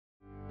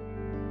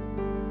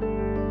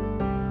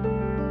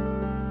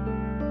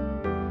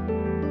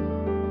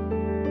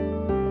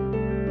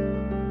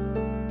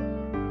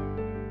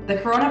The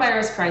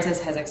coronavirus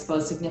crisis has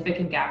exposed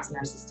significant gaps in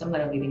our system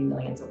that are leaving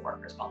millions of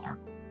workers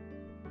vulnerable.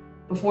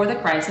 Before the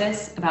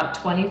crisis, about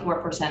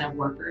 24% of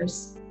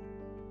workers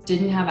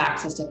didn't have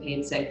access to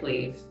paid sick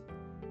leave,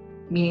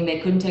 meaning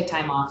they couldn't take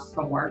time off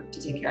from work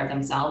to take care of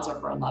themselves or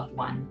for a loved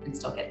one and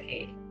still get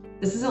paid.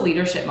 This is a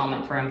leadership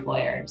moment for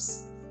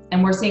employers,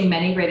 and we're seeing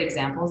many great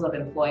examples of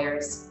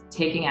employers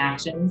taking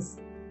actions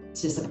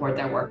to support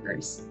their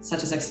workers,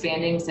 such as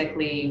expanding sick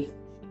leave,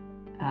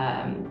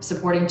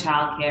 supporting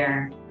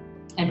childcare,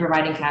 and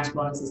providing cash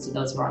bonuses to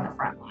those who are on the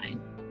front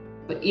line.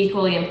 But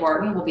equally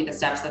important will be the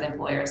steps that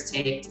employers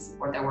take to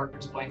support their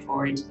workers going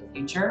forward into the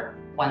future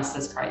once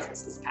this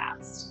crisis is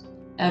passed.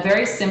 A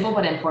very simple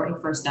but important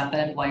first step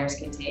that employers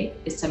can take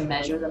is to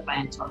measure the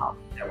financial health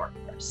of their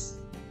workforce.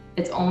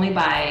 It's only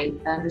by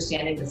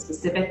understanding the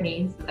specific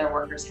needs that their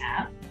workers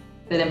have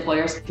that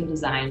employers can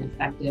design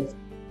effective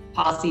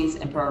policies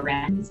and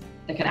programs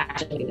that can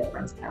actually make a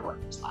difference in their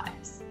workers'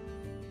 lives.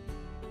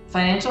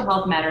 Financial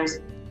health matters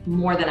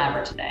more than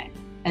ever today,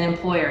 and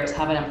employers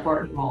have an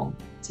important role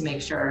to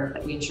make sure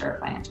that we ensure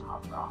financial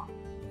health for all.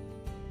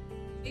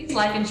 Please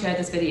like and share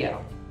this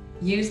video.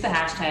 Use the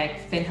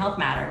hashtag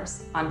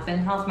FinHealthMatters on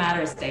FinHealth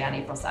Matters Day on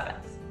April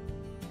 7th.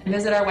 And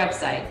visit our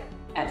website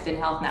at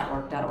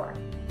finhealthnetwork.org.